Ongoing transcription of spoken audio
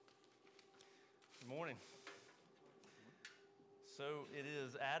Morning. So it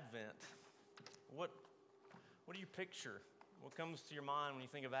is Advent. What do you picture? What comes to your mind when you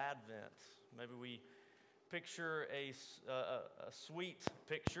think of Advent? Maybe we picture a sweet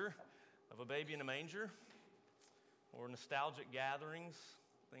picture of a baby in a manger, or nostalgic gatherings,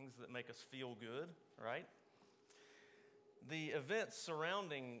 things that make us feel good, right? The events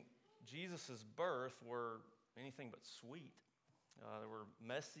surrounding Jesus' birth were anything but sweet. They were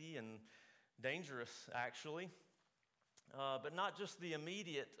messy and dangerous, actually. But not just the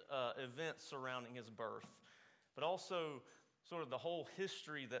immediate events surrounding his birth, but also sort of the whole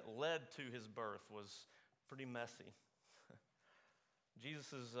history that led to his birth was pretty messy.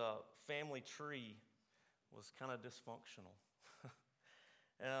 Jesus' family tree was kind of dysfunctional.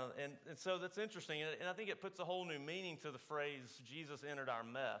 And so that's interesting, and I think it puts a whole new meaning to the phrase, Jesus entered our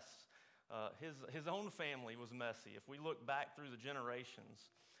mess. His own family was messy. If we look back through the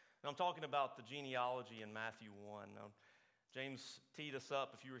generations, and I'm talking about the genealogy in Matthew 1. Now, James teed us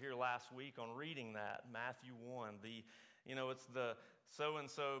up, if you were here last week, on reading that, Matthew 1. It's the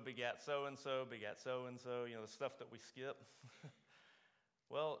so-and-so begat so-and-so, begat so-and-so, the stuff that we skip.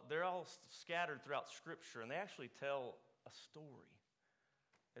 Well, they're all scattered throughout Scripture, and they actually tell a story.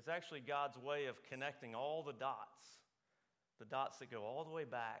 It's actually God's way of connecting all the dots that go all the way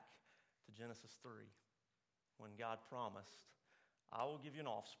back to Genesis 3, when God promised, I will give you an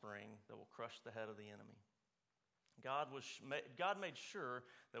offspring that will crush the head of the enemy. God made sure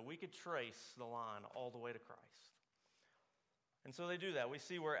that we could trace the line all the way to Christ. And so they do that. We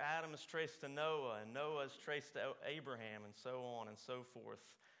see where Adam is traced to Noah, and Noah is traced to Abraham, and so on and so forth.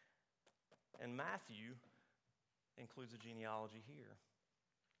 And Matthew includes a genealogy here.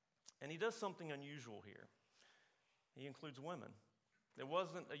 And he does something unusual here. He includes women. It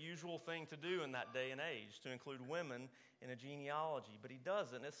wasn't a usual thing to do in that day and age, to include women in a genealogy, but he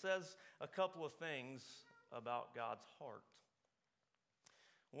does it. And it says a couple of things about God's heart.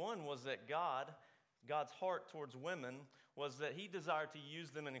 One was that God's heart towards women was that he desired to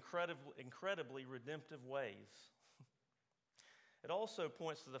use them in incredibly redemptive ways. It also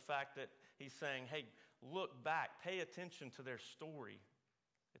points to the fact that he's saying, hey, look back, pay attention to their story.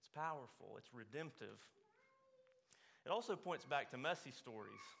 It's powerful, it's redemptive. It also points back to messy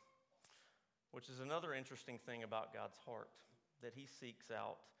stories, which is another interesting thing about God's heart, that he seeks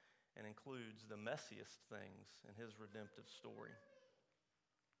out and includes the messiest things in his redemptive story.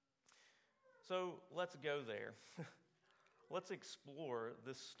 So let's go there. Let's explore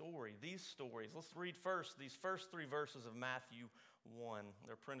this story, these stories. Let's read first these first 3 verses of Matthew 1.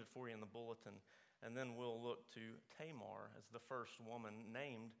 They're printed for you in the bulletin. And then we'll look to Tamar as the first woman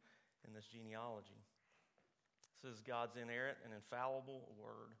named in this genealogy. This is God's inerrant and infallible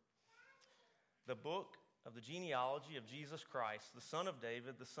word. The book of the genealogy of Jesus Christ, the son of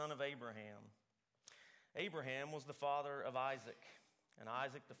David, the son of Abraham. Abraham was the father of Isaac, and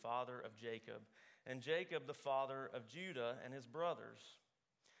Isaac the father of Jacob, and Jacob the father of Judah and his brothers,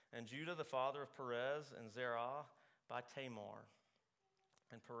 and Judah the father of Perez and Zerah by Tamar,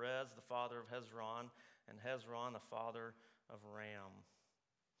 and Perez the father of Hezron, and Hezron the father of Ram.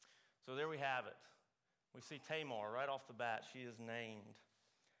 So there we have it. We see Tamar right off the bat. She is named.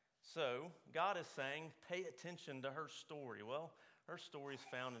 So God is saying, pay attention to her story. Well, her story is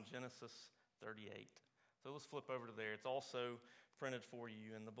found in Genesis 38. So let's flip over to there. It's also printed for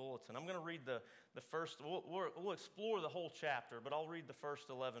you in the bulletin. I'm going to read the first, we'll explore the whole chapter, but I'll read the first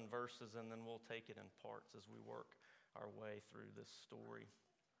 11 verses, and then we'll take it in parts as we work our way through this story.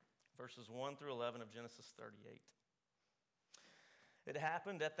 Verses 1 through 11 of Genesis 38. It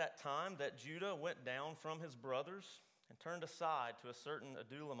happened at that time that Judah went down from his brothers and turned aside to a certain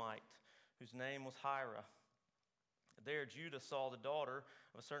Adullamite whose name was Hira. There Judah saw the daughter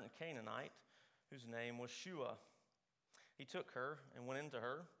of a certain Canaanite whose name was Shua. He took her and went into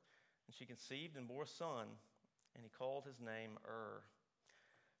her, and she conceived and bore a son, and he called his name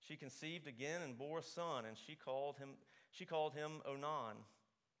She conceived again and bore a son, and she called him Onan.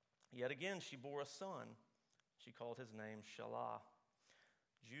 Yet again she bore a son. She called his name Shelah.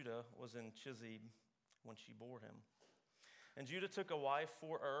 Judah was in Chizib when she bore him. And Judah took a wife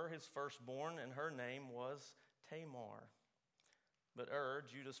for his firstborn, and her name was Tamar. But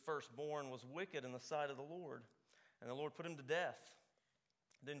Judah's firstborn, was wicked in the sight of the Lord, and the Lord put him to death.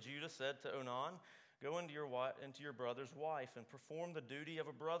 Then Judah said to Onan, go into your brother's wife, and perform the duty of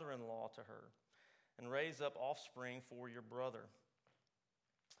a brother-in-law to her, and raise up offspring for your brother.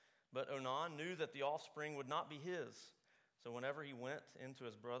 But Onan knew that the offspring would not be his. So whenever he went into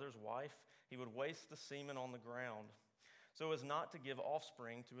his brother's wife, he would waste the semen on the ground, so as not to give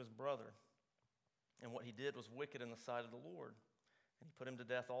offspring to his brother. And what he did was wicked in the sight of the Lord, and he put him to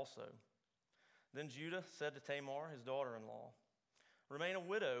death also. Then Judah said to Tamar, his daughter-in-law, "Remain a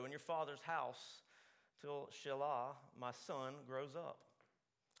widow in your father's house till Shelah, my son, grows up."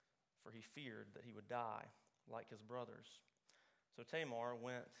 For he feared that he would die like his brothers. So Tamar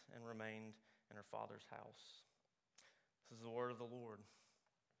went and remained in her father's house. This is the word of the Lord.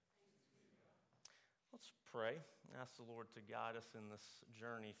 Let's pray and ask the Lord to guide us in this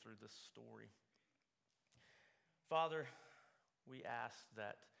journey through this story. Father, we ask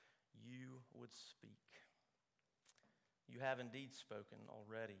that you would speak. You have indeed spoken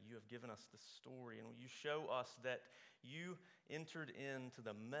already. You have given us the story, and you show us that you entered into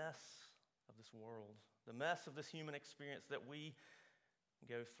the mess of this world, the mess of this human experience that we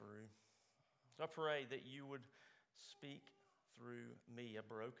go through. So I pray that you would speak through me, a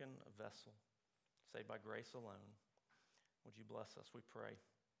broken vessel, saved by grace alone. Would you bless us, we pray,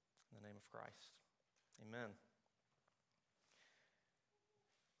 in the name of Christ. Amen.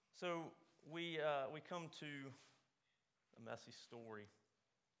 So we come to a messy story.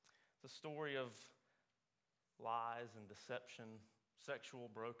 It's a story of lies and deception, sexual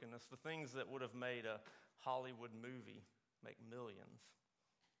brokenness, the things that would have made a Hollywood movie make millions.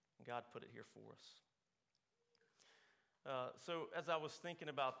 And God put it here for us. So as I was thinking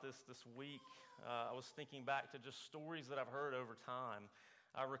about this week, I was thinking back to just stories that I've heard over time.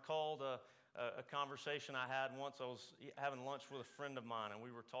 I recalled a conversation I had once. I was having lunch with a friend of mine, and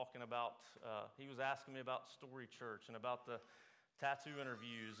we were talking about, he was asking me about Story Church and about the tattoo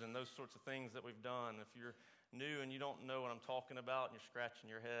interviews and those sorts of things that we've done. If you're new and you don't know what I'm talking about and you're scratching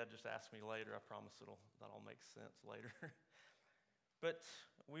your head, just ask me later. I promise that'll make sense later. But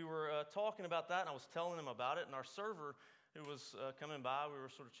we were talking about that, and I was telling him about it, and our server who was coming by, we were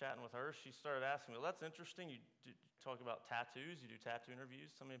sort of chatting with her. She started asking me, "Well, that's interesting. You talk about tattoos. You do tattoo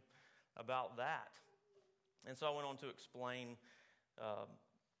interviews. Tell me about that." And so I went on to explain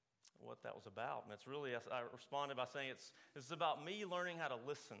what that was about. And it's really, I responded by saying it's about me learning how to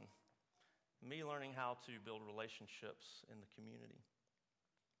listen, me learning how to build relationships in the community.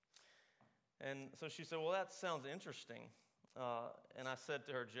 And so she said, "Well, that sounds interesting." And I said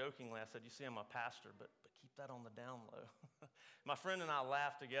to her jokingly, I said, "You see, I'm a pastor, but keep that on the down low." My friend and I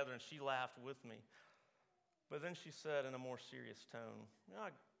laughed together, and she laughed with me. But then she said in a more serious tone,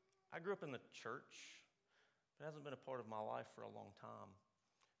 I grew up in the church, but it hasn't been a part of my life for a long time.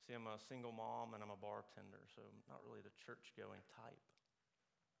 See, I'm a single mom, and I'm a bartender, so I'm not really the church-going type."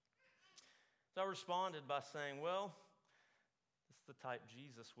 So I responded by saying, "Well, this is the type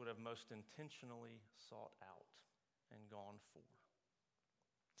Jesus would have most intentionally sought out and gone for."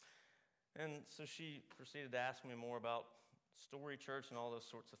 And so she proceeded to ask me more about Story Church and all those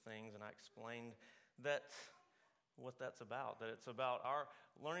sorts of things, and I explained what that's about, that it's about our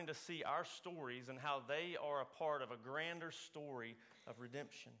learning to see our stories and how they are a part of a grander story of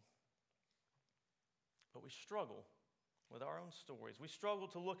redemption. But we struggle with our own stories. We struggle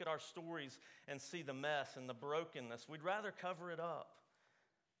to look at our stories and see the mess and the brokenness. We'd rather cover it up,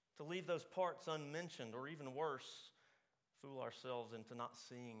 to leave those parts unmentioned, or even worse, fool ourselves into not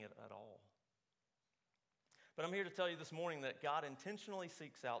seeing it at all. But I'm here to tell you this morning that God intentionally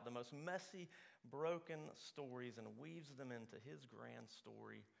seeks out the most messy, broken stories and weaves them into his grand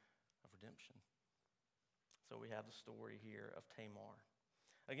story of redemption. So we have the story here of Tamar.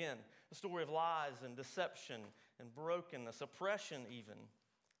 Again, the story of lies and deception and brokenness, oppression even.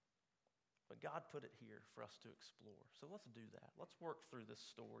 But God put it here for us to explore. So let's do that. Let's work through this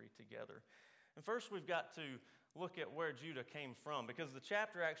story together. And first we've got to look at where Judah came from, because the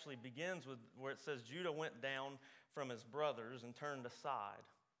chapter actually begins with where it says Judah went down from his brothers and turned aside.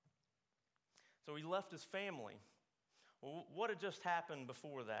 So he left his family. Well, what had just happened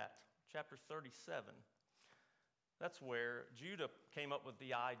before that? Chapter 37. That's where Judah came up with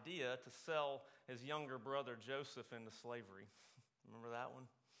the idea to sell his younger brother Joseph into slavery. Remember that one?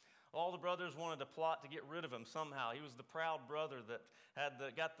 All the brothers wanted to plot to get rid of him somehow. He was the proud brother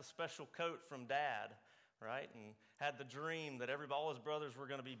that got the special coat from dad, right? And had the dream that all his brothers were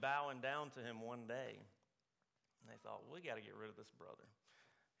going to be bowing down to him one day. And they thought, well, we got to get rid of this brother.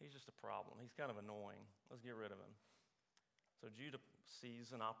 He's just a problem. He's kind of annoying. Let's get rid of him. So Judah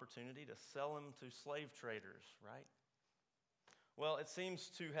sees an opportunity to sell him to slave traders, right? Well, it seems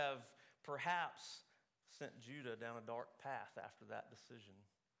to have perhaps sent Judah down a dark path after that decision.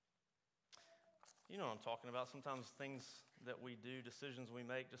 You know what I'm talking about. Sometimes things that we do, decisions we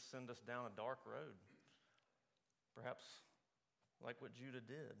make, just send us down a dark road. Perhaps like what Judah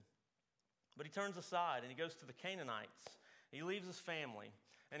did. But he turns aside and he goes to the Canaanites. He leaves his family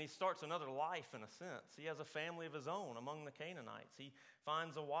and he starts another life in a sense. He has a family of his own among the Canaanites. He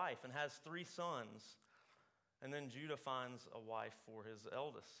finds a wife and has 3 sons. And then Judah finds a wife for his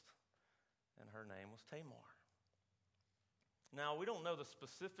eldest. and her name was Tamar. Now, we don't know the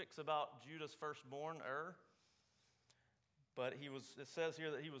specifics about Judah's firstborn, but it says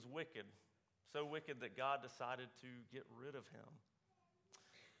here that he was wicked, so wicked that God decided to get rid of him.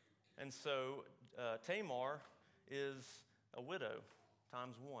 And so Tamar is a widow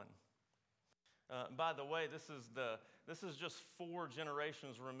times one. By the way, this is just 4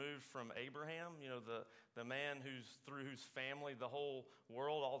 generations removed from Abraham, the man through whose family the whole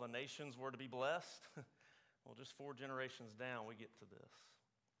world, all the nations were to be blessed. Well, just 4 generations down, we get to this.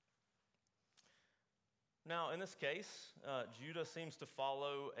 Now, in this case, Judah seems to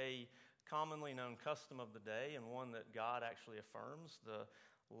follow a commonly known custom of the day, and one that God actually affirms, the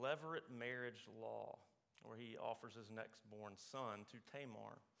levirate marriage law, where he offers his next-born son to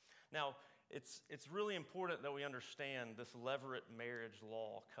Tamar. Now, it's really important that we understand this levirate marriage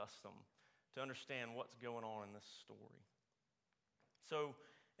law custom to understand what's going on in this story. So,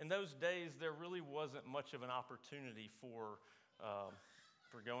 in those days, there really wasn't much of an opportunity for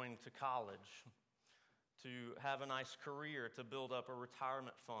going to college, to have a nice career, to build up a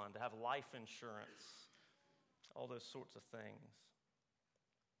retirement fund, to have life insurance, all those sorts of things.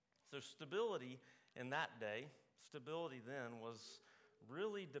 So stability in that day, stability then was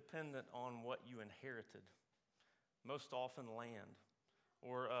really dependent on what you inherited, most often land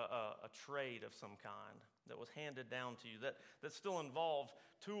or a trade of some kind that was handed down to you that still involved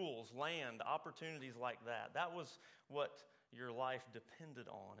tools, land, opportunities like that. That was what your life depended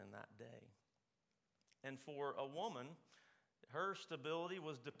on in that day. And for a woman, her stability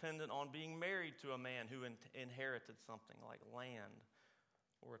was dependent on being married to a man who inherited something like land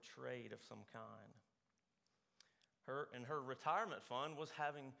or a trade of some kind. Her retirement fund was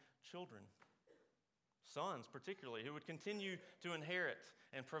having children, sons particularly, who would continue to inherit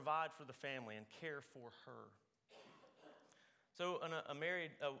and provide for the family and care for her. So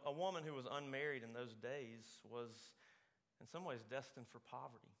a woman who was unmarried in those days was in some ways destined for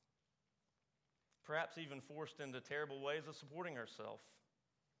poverty, perhaps even forced into terrible ways of supporting herself,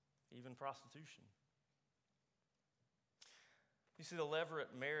 even prostitution. You see, the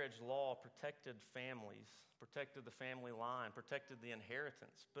levirate marriage law protected families, protected the family line, protected the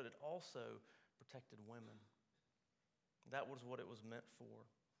inheritance, but it also protected women. That was what it was meant for.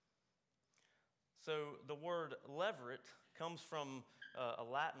 So the word levirate comes from a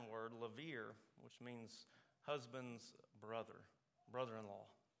Latin word, levire, which means husband's brother-in-law.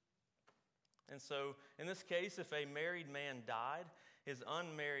 And so in this case, if a married man died, his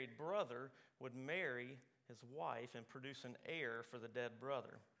unmarried brother would marry his wife and produce an heir for the dead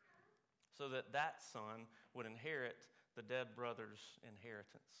brother, so that son would inherit the dead brother's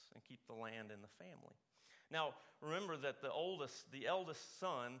inheritance and keep the land in the family. Now, remember that the eldest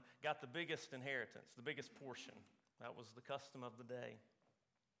son got the biggest inheritance, the biggest portion. That was the custom of the day.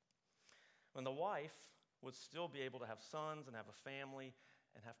 And the wife would still be able to have sons and have a family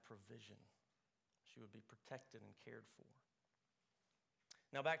and have provision. She would be protected and cared for.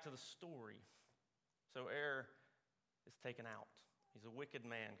 Now back to the story. So is taken out. He's a wicked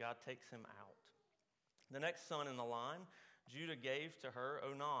man. God takes him out. The next son in the line, Judah gave to her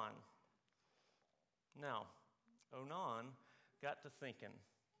Onan. Now, Onan got to thinking,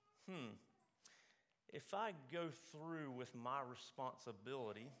 if I go through with my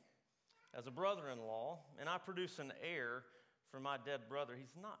responsibility as a brother-in-law and I produce an heir for my dead brother,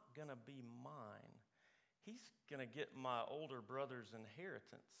 he's not going to be mine. He's going to get my older brother's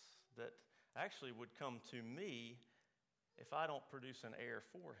inheritance that actually would come to me if I don't produce an heir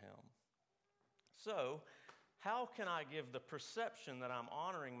for him. So, how can I give the perception that I'm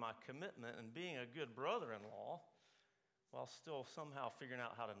honoring my commitment and being a good brother-in-law while still somehow figuring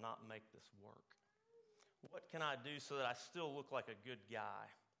out how to not make this work? What can I do so that I still look like a good guy?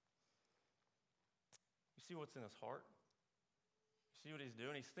 You see what's in his heart? You see what he's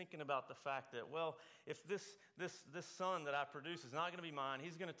doing? He's thinking about the fact that, well, if this son that I produce is not going to be mine,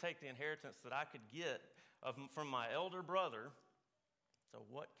 he's going to take the inheritance that I could get from my elder brother. So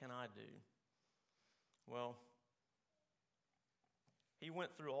what can I do? Well, he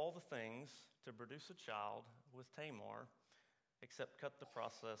went through all the things to produce a child with Tamar, except cut the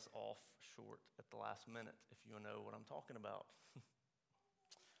process off short at the last minute, if you know what I'm talking about.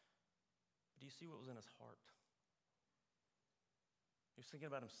 Do you see what was in his heart? He was thinking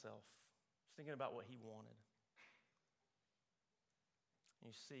about himself. He was thinking about what he wanted. And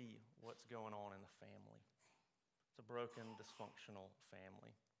you see what's going on in the family. It's a broken, dysfunctional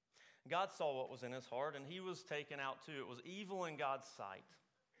family. God saw what was in his heart, and he was taken out too. It was evil in God's sight.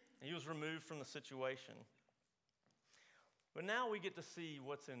 He was removed from the situation. But now we get to see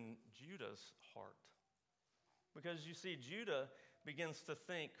what's in Judah's heart. Because you see, Judah begins to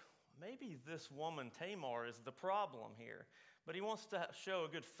think, maybe this woman, Tamar, is the problem here. But he wants to show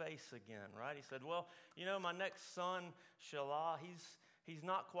a good face again, right? He said, well, my next son, Shelah, he's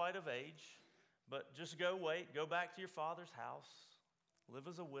not quite of age, but just go back to your father's house, live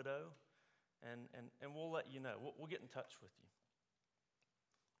as a widow, and we'll let you know. We'll get in touch with you.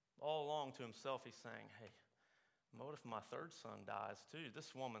 All along to himself, he's saying, hey, what if my third son dies too?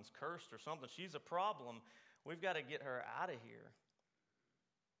 This woman's cursed or something. She's a problem. We've got to get her out of here.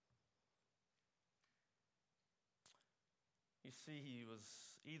 You see, he was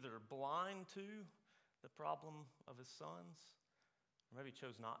either blind to the problem of his sons, or maybe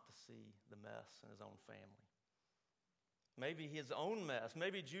chose not to see the mess in his own family. Maybe his own mess,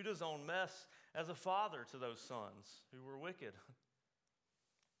 maybe Judah's own mess as a father to those sons who were wicked.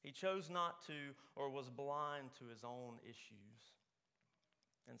 He chose not to, or was blind to his own issues.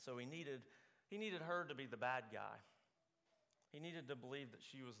 And so he needed her to be the bad guy. He needed to believe that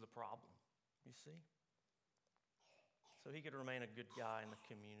she was the problem, you see? So he could remain a good guy in the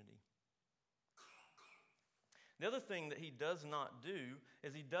community. The other thing that he does not do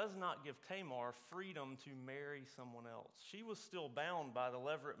is he does not give Tamar freedom to marry someone else. She was still bound by the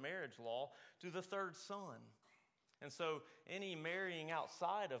levirate marriage law to the third son. And so any marrying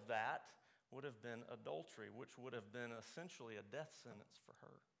outside of that would have been adultery, which would have been essentially a death sentence for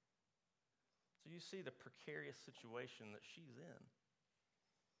her. So you see the precarious situation that she's in.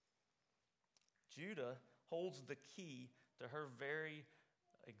 Judah holds the key to her very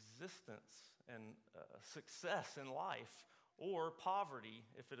existence and success in life, or poverty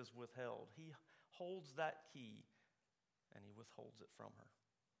if it is withheld. He holds that key and he withholds it from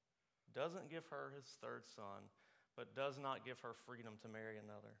her. Doesn't give her his third son, but does not give her freedom to marry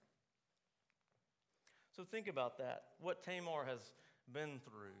another. So think about that, what Tamar has been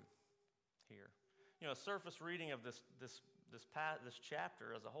through here. A surface reading of this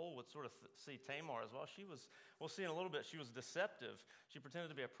chapter as a whole would sort of see Tamar as well. We'll see in a little bit, she was deceptive. She pretended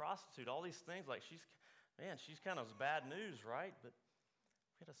to be a prostitute. All these things, like she's kind of bad news, right? But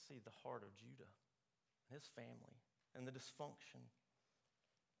we got to see the heart of Judah, his family, and the dysfunction.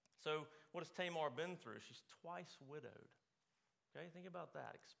 So what has Tamar been through? She's twice widowed. Okay, think about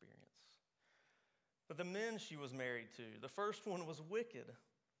that experience. But the men she was married to, the first one was wicked.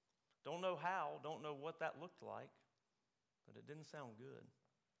 Don't know how, don't know what that looked like, but it didn't sound good.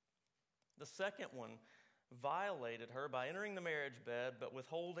 The second one violated her by entering the marriage bed, but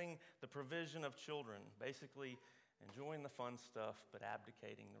withholding the provision of children, basically enjoying the fun stuff, but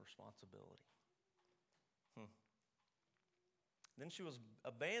abdicating the responsibility. Then she was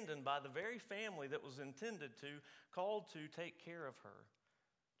abandoned by the very family that was called to take care of her.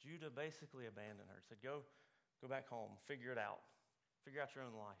 Judah basically abandoned her, said, go back home, figure it out. Figure out your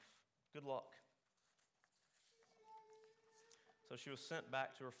own life. Good luck. So she was sent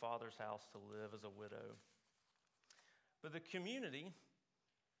back to her father's house to live as a widow. But the community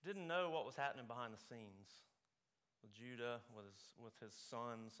didn't know what was happening behind the scenes with Judah, with his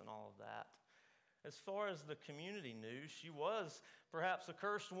sons and all of that. As far as the community knew, she was perhaps a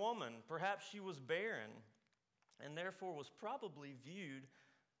cursed woman. Perhaps she was barren and therefore was probably viewed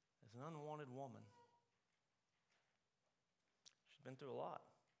as an unwanted woman. She's been through a lot.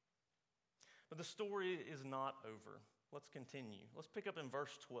 But the story is not over. Let's continue. Let's pick up in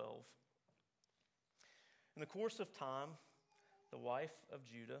verse 12. In the course of time, the wife of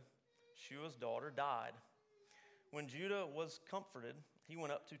Judah, Shua's daughter, died. When Judah was comforted, he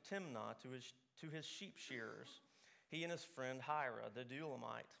went up to Timnah to his sheep shearers, he and his friend Hira, the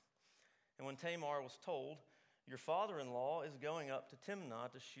Dulamite. And when Tamar was told, your father-in-law is going up to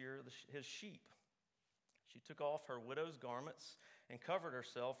Timnah to shear his sheep, she took off her widow's garments and covered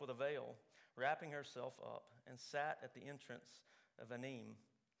herself with a veil, wrapping herself up, and sat at the entrance of Anim,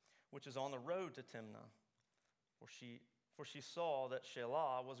 which is on the road to Timnah. For she saw that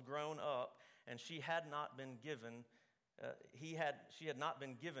Shelah was grown up, and she had not been given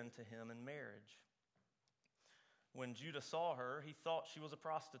to him in marriage. When Judah saw her, he thought she was a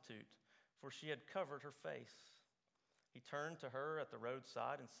prostitute, for she had covered her face. He turned to her at the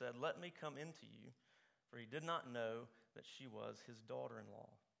roadside and said, let me come into you, for he did not know that she was his daughter-in-law.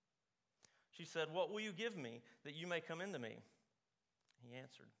 She said, what will you give me that you may come into me? He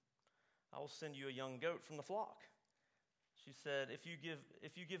answered, I will send you a young goat from the flock. She said, if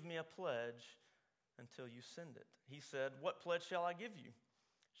you give me a pledge until you send it. He said, what pledge shall I give you?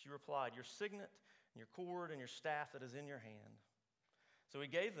 She replied, your signet and your cord and your staff that is in your hand. So he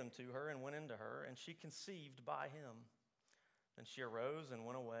gave them to her and went into her, and she conceived by him. Then she arose and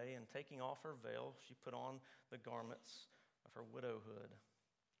went away, and taking off her veil, she put on the garments of her widowhood.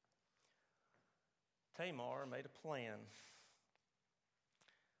 Tamar made a plan.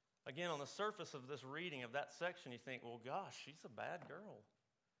 Again, on the surface of this reading of that section, you think, well, gosh, she's a bad girl.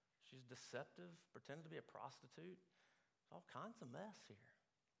 She's deceptive, pretended to be a prostitute. There's all kinds of mess here.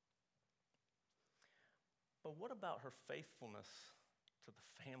 But what about her faithfulness to the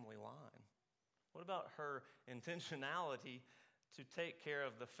family line? What about her intentionality to take care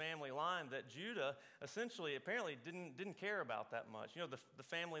of the family line that Judah essentially apparently didn't care about that much? You know, the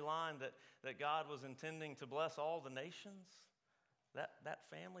family line that God was intending to bless all the nations? That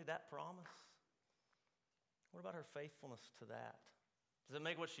family, that promise? What about her faithfulness to that? Does it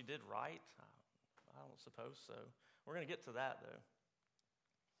make what she did right? I don't suppose so. We're going to get to that, though.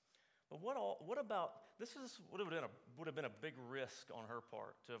 But what about, this would have been a big risk on her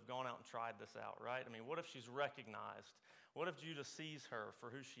part to have gone out and tried this out, right? I mean, what if she's recognized? What if Judah sees her for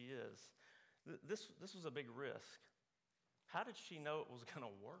who she is? This was a big risk. How did she know it was going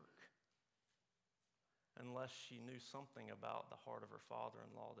to work? Unless she knew something about the heart of her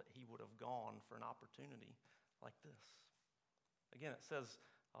father-in-law, that he would have gone for an opportunity like this. Again, it says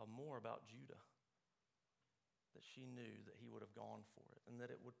more about Judah, that she knew that he would have gone for it and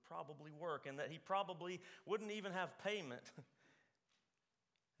that it would probably work and that he probably wouldn't even have payment.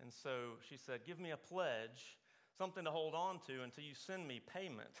 And so she said, give me a pledge, something to hold on to until you send me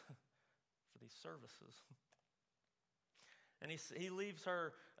payment for these services. And he leaves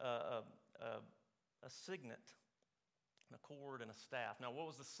her a signet, a cord, and a staff. Now, what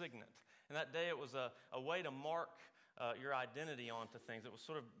was the signet? In that day, it was a way to mark your identity onto things. It was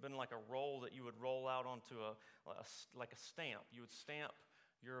sort of been like a roll that you would roll out onto like a stamp. You would stamp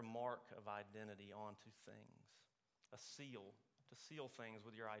your mark of identity onto things, a seal, to seal things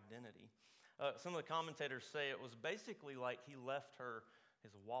with your identity. Some of the commentators say it was basically like he left her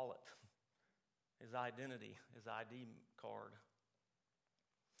his wallet, his identity, his ID card.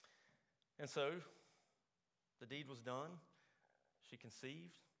 And so the deed was done. She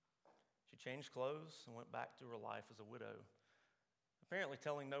conceived. She changed clothes and went back to her life as a widow, apparently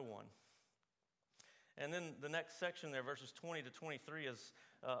telling no one. And then the next section there, verses 20 to 23, is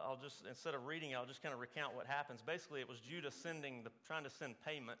instead of reading, I'll just kind of recount what happens. Basically, it was Judah trying to send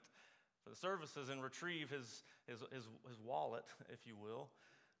payment for the services and retrieve his wallet, if you will.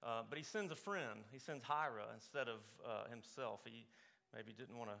 But he sends a friend. He sends Hira instead of himself. He maybe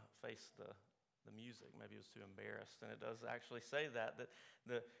didn't want to face the music. Maybe he was too embarrassed. And it does actually say that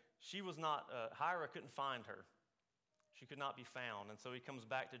she was not, Hira couldn't find her. She could not be found. And so he comes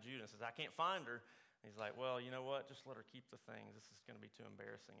back to Judah and says, I can't find her. And he's like, well, you know what? Just let her keep the things. This is going to be too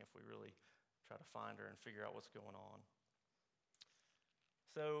embarrassing if we really try to find her and figure out what's going on.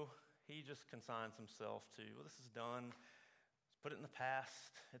 So he just consigns himself to, well, this is done. Let's put it in the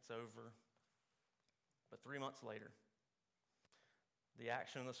past. It's over. But 3 months later, the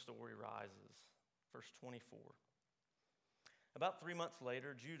action of the story rises. Verse 24. About 3 months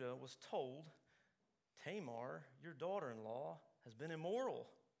later, Judah was told, Tamar, your daughter-in-law, has been immoral.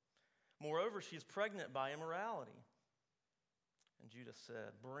 Moreover, she is pregnant by immorality. And Judah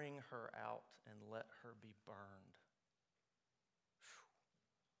said, bring her out and let her be burned.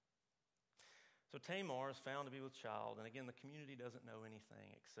 So Tamar is found to be with child. And again, the community doesn't know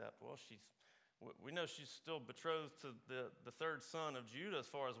anything except, well, we know she's still betrothed to the third son of Judah as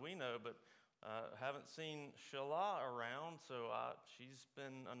far as we know, but haven't seen Shelah around, so she's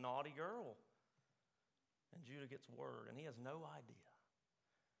been a naughty girl. And Judah gets word, and he has no idea.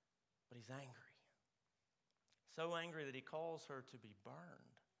 But he's angry. So angry that he calls her to be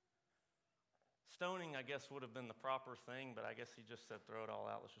burned. Stoning, I guess, would have been the proper thing, but I guess he just said, throw it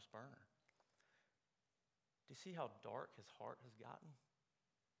all out, let's just burn her. Do you see how dark his heart has gotten?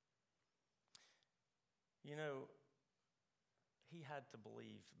 You know, he had to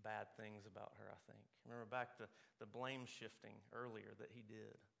believe bad things about her, I think. Remember back to the blame shifting earlier that he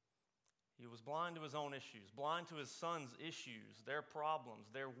did. He was blind to his own issues, blind to his son's issues, their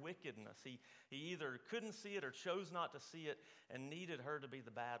problems, their wickedness. He either couldn't see it or chose not to see it and needed her to be the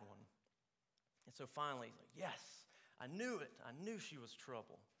bad one. And so finally, he's like, yes, I knew it. I knew she was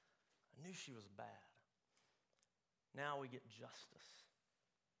trouble. I knew she was bad. Now we get justice.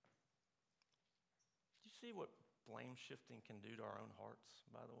 Do you see what blame shifting can do to our own hearts,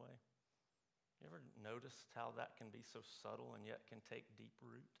 by the way? You ever noticed how that can be so subtle and yet can take deep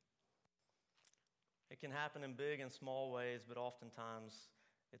root? It can happen in big and small ways, but oftentimes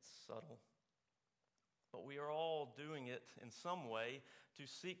it's subtle. But we are all doing it in some way to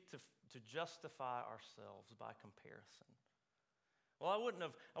seek to justify ourselves by comparison. Well, I wouldn't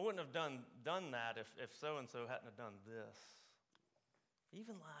have done that if so-and-so hadn't have done this.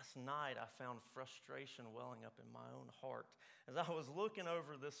 Even last night, I found frustration welling up in my own heart as I was looking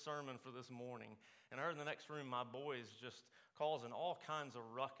over this sermon for this morning. And I heard in the next room my boys just causing all kinds of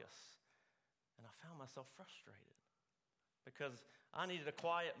ruckus. And I found myself frustrated because I needed a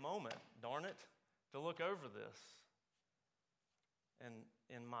quiet moment, darn it, to look over this. And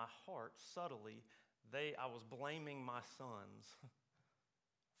in my heart, subtly, I was blaming my sons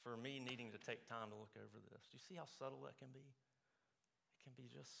for me needing to take time to look over this. Do you see how subtle that can be? It can be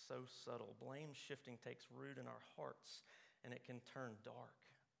just so subtle. Blame shifting takes root in our hearts, and it can turn dark,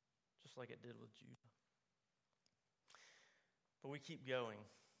 just like it did with Judah. But we keep going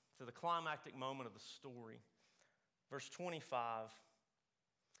to the climactic moment of the story. Verse 25.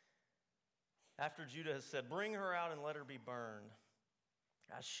 After Judah has said, "Bring her out and let her be burned,"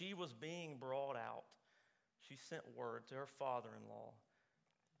 as she was being brought out, she sent word to her father-in-law,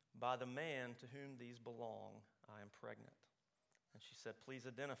 "By the man to whom these belong, I am pregnant." And she said, "Please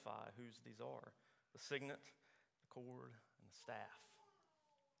identify whose these are, the signet, the cord, and the staff."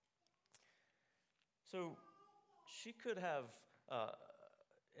 So she could have,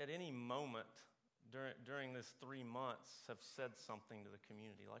 at any moment during this 3 months, have said something to the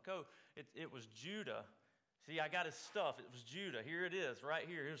community. Like, "Oh, it was Judah. See, I got his stuff. It was Judah. Here it is, right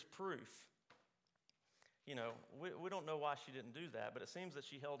here. Here's proof." You know, we don't know why she didn't do that, but it seems that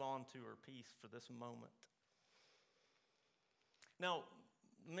she held on to her peace for this moment. Now,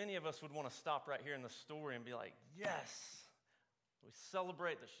 many of us would want to stop right here in the story and be like, "Yes, we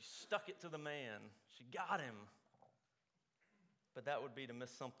celebrate that she stuck it to the man. She got him." But that would be to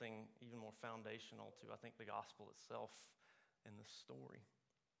miss something even more foundational to, I think, the gospel itself in this story.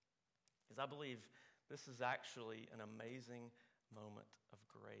 Because I believe this is actually an amazing moment of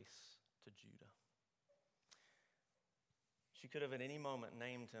grace to Judah. She could have at any moment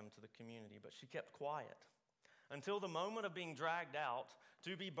named him to the community, but she kept quiet until the moment of being dragged out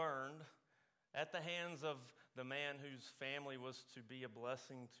to be burned at the hands of the man whose family was to be a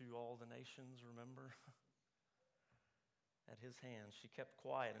blessing to all the nations, remember? At his hands, she kept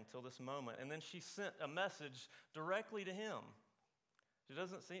quiet until this moment, and then she sent a message directly to him.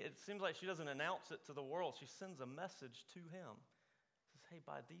 It seems like she doesn't announce it to the world. She sends a message to him. She says, "Hey,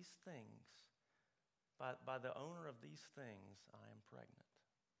 by these things, by the owner of these things, I am pregnant.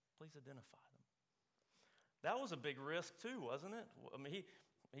 Please identify them." That was a big risk too, wasn't it? I mean,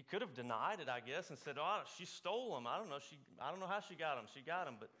 he could have denied it, I guess, and said, "Oh, she stole them. I don't know how she got them. She got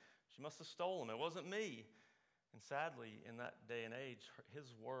them, but she must have stolen them. It wasn't me." And sadly, in that day and age,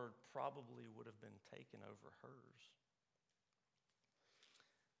 his word probably would have been taken over hers.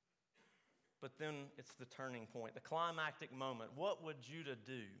 But then it's the turning point, the climactic moment. What would Judah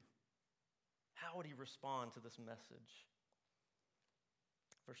do? How would he respond to this message?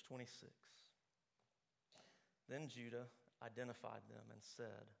 Verse 26. Then Judah identified them and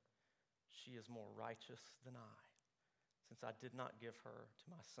said, "She is more righteous than I, since I did not give her to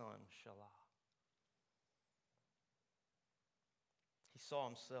my son Shelah." He saw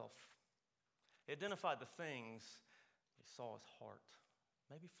himself. He identified the things. He saw his heart,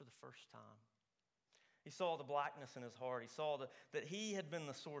 maybe for the first time. He saw the blackness in his heart. He saw that he had been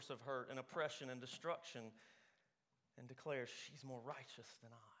the source of hurt and oppression and destruction, and declares, "She's more righteous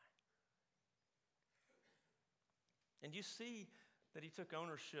than I." And you see that he took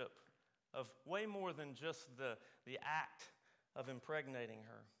ownership of way more than just the act of impregnating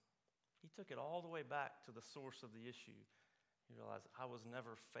her. He took it all the way back to the source of the issue. He realized, "I was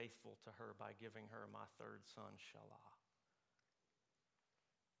never faithful to her by giving her my third son, Shelah."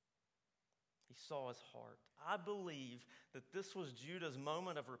 He saw his heart. I believe that this was Judah's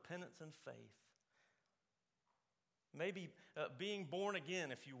moment of repentance and faith. Maybe being born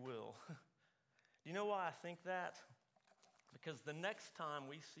again, if you will. Do you know why I think that? Because the next time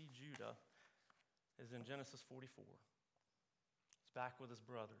we see Judah is in Genesis 44. He's back with his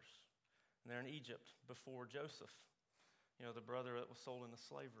brothers. And they're in Egypt before Joseph. You know, the brother that was sold into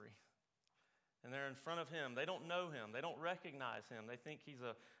slavery. And they're in front of him. They don't know him. They don't recognize him. They think he's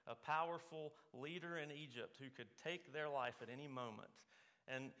a powerful leader in Egypt who could take their life at any moment.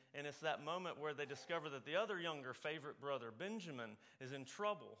 And it's that moment where they discover that the other younger favorite brother, Benjamin, is in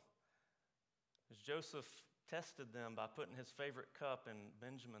trouble. As Joseph tested them by putting his favorite cup in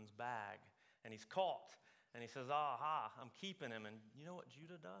Benjamin's bag. And he's caught. And he says, "Aha, I'm keeping him." And you know what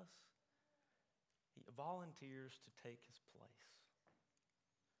Judah does? He volunteers to take his place.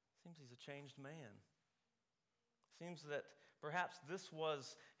 Seems he's a changed man. Seems that perhaps this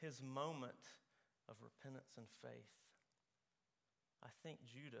was his moment of repentance and faith. I think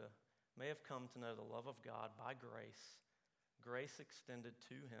Judah may have come to know the love of God by grace, grace extended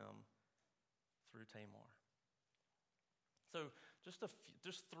to him through Tamar. So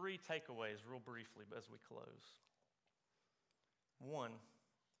just 3 takeaways real briefly as we close. 1,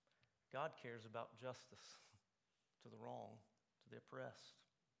 God cares about justice to the wrong. the oppressed.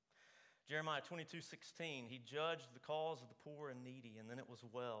 Jeremiah 22:16, he judged the cause of the poor and needy, and then it was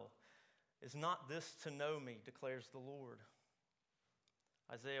well. Is not this to know me, declares the Lord?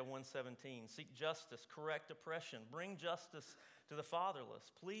 Isaiah 1:17, seek justice, correct oppression, bring justice to the fatherless,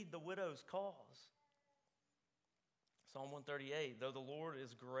 plead the widow's cause. Psalm 138, though the Lord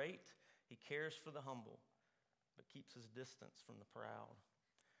is great, he cares for the humble, but keeps his distance from the proud.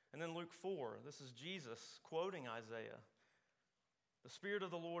 And then Luke 4, this is Jesus quoting Isaiah. The Spirit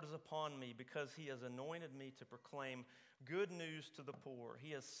of the Lord is upon me because he has anointed me to proclaim good news to the poor.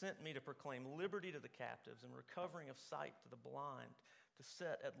 He has sent me to proclaim liberty to the captives and recovering of sight to the blind, to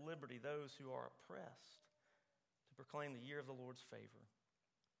set at liberty those who are oppressed, to proclaim the year of the Lord's favor.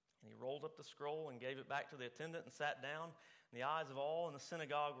 And he rolled up the scroll and gave it back to the attendant and sat down. And the eyes of all in the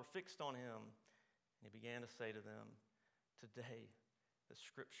synagogue were fixed on him. And he began to say to them, today the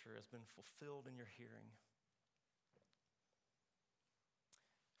scripture has been fulfilled in your hearing.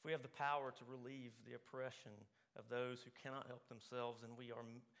 If we have the power to relieve the oppression of those who cannot help themselves, and we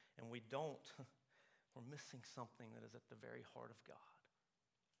don't, we're missing something that is at the very heart of God.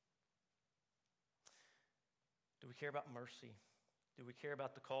 Do we care about mercy? Do we care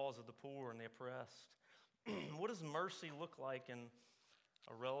about the cause of the poor and the oppressed? What does mercy look like in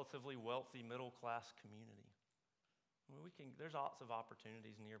a relatively wealthy middle-class community? I mean, there's lots of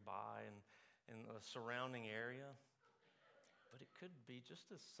opportunities nearby and in the surrounding area, but it could be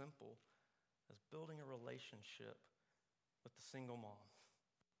just as simple as building a relationship with the single mom,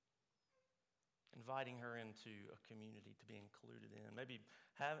 inviting her into a community to be included in, maybe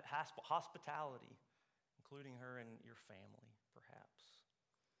have hospitality, including her in your family, perhaps.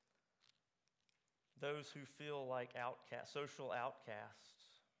 Those who feel like social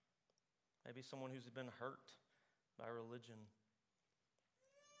outcasts, maybe someone who's been hurt by religion.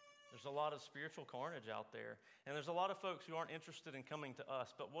 There's a lot of spiritual carnage out there, and there's a lot of folks who aren't interested in coming to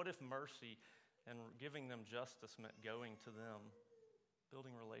us, but what if mercy and giving them justice meant going to them,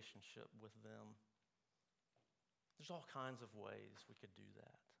 building relationship with them? There's all kinds of ways we could do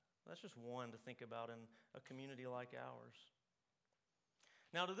that. That's just one to think about in a community like ours.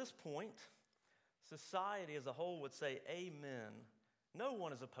 Now, to this point, society as a whole would say, amen. No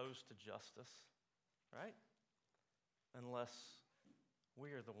one is opposed to justice, right? Unless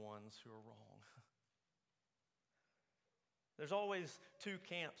we are the ones who are wrong. There's always two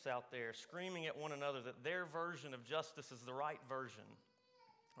camps out there screaming at one another that their version of justice is the right version.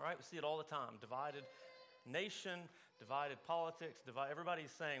 All right, we see it all the time. Divided nation, divided politics,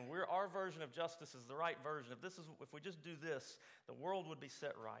 everybody's saying our version of justice is the right version. If we just do this, the world would be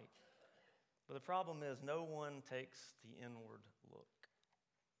set right. But the problem is no one takes the inward look.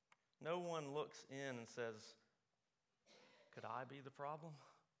 No one looks in and says, could I be the problem?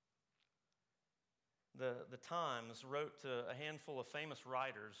 The Times wrote to a handful of famous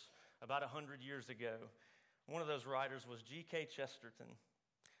writers about 100 years ago. One of those writers was G.K. Chesterton.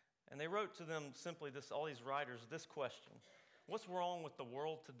 And they wrote to them simply all these writers, this question: what's wrong with the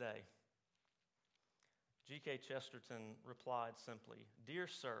world today? G.K. Chesterton replied simply, Dear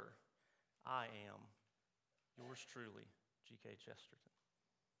Sir, I am. Yours truly, G.K. Chesterton.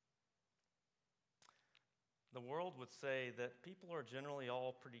 The world would say that people are generally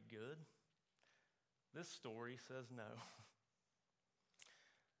all pretty good. This story says no.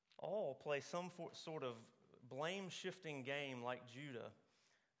 All play some sort of blame-shifting game like Judah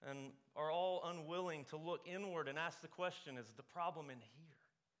and are all unwilling to look inward and ask the question, is the problem in here?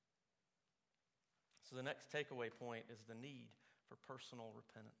 So the next takeaway point is the need for personal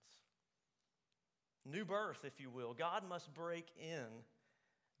repentance. New birth, if you will. God must break in.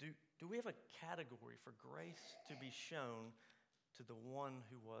 Do we have a category for grace to be shown to the one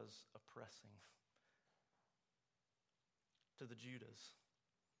who was oppressing? To the Judahs?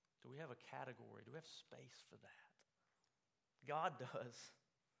 Do we have a category? Do we have space for that? God does.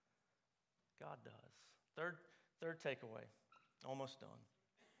 God does. Third takeaway, almost done.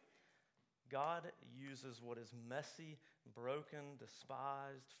 God uses what is messy, broken,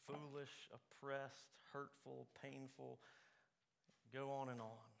 despised, foolish, oppressed, hurtful, painful, go on and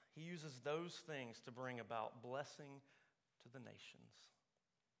on. He uses those things to bring about blessing to the nations.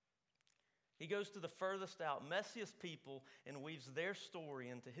 He goes to the furthest out, messiest people, and weaves their story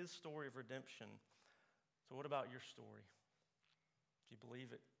into his story of redemption. So what about your story? Do you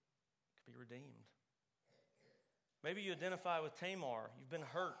believe it could be redeemed? Maybe you identify with Tamar. You've been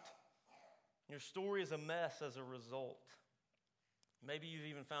hurt. Your story is a mess as a result. Maybe you've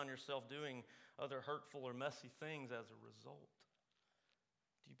even found yourself doing other hurtful or messy things as a result.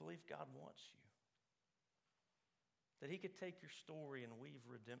 Do you believe God wants you? That he could take your story and weave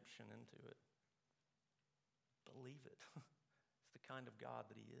redemption into it? Believe it. It's the kind of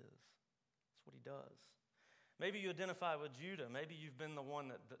God that he is. That's what he does. Maybe you identify with Judah. Maybe you've been the one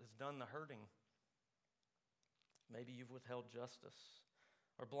that has done the hurting. Maybe you've withheld justice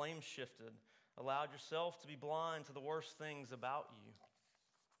or blame shifted, allowed yourself to be blind to the worst things about you.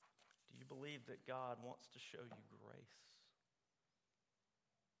 Do you believe that God wants to show you grace?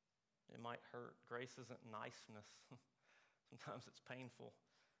 It might hurt. Grace isn't niceness. Sometimes it's painful.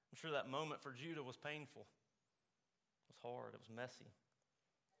 I'm sure that moment for Judah was painful. It was hard. It was messy.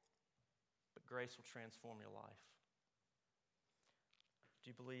 But grace will transform your life.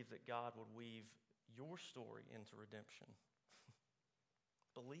 Do you believe that God would weave your story into redemption?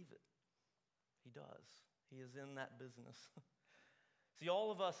 Believe it. He does. He is in that business. See,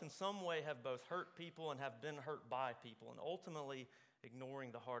 all of us in some way have both hurt people and have been hurt by people, and ultimately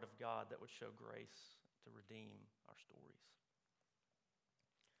ignoring the heart of God that would show grace to redeem our stories.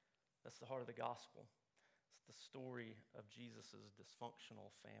 That's the heart of the gospel. It's the story of Jesus'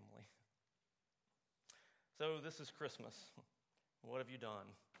 dysfunctional family. So this is Christmas. What have you done?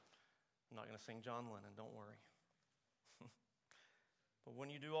 I'm not going to sing John Lennon, don't worry. But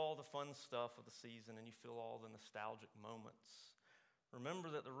when you do all the fun stuff of the season and you feel all the nostalgic moments, remember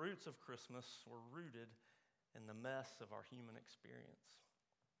that the roots of Christmas were rooted in the mess of our human experience.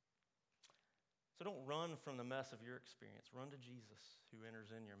 So don't run from the mess of your experience. Run to Jesus, who enters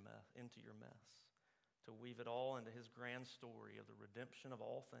into your mess, to weave it all into his grand story of the redemption of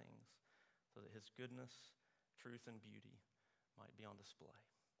all things, so that his goodness, truth, and beauty might be on display.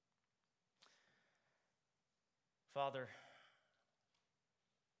 Father,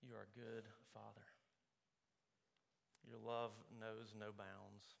 you are a good Father. Your love knows no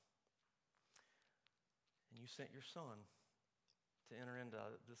bounds. And you sent your Son to enter into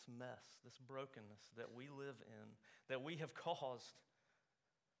this mess, this brokenness that we live in, that we have caused.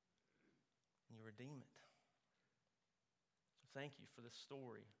 And you redeem it. So thank you for this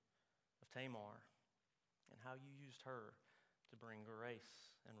story of Tamar and how you used her to bring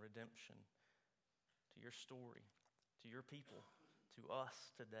grace and redemption to your story, to your people, to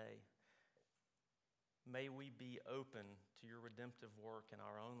us today. May we be open to your redemptive work in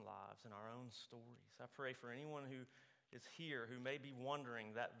our own lives, in our own stories. I pray for anyone who is here who may be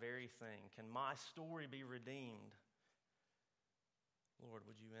wondering that very thing. Can my story be redeemed? Lord,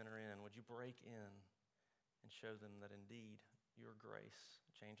 would you enter in? Would you break in and show them that indeed your grace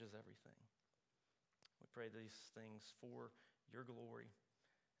changes everything? We pray these things for your glory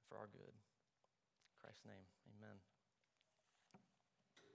and for our good. In Christ's name, amen.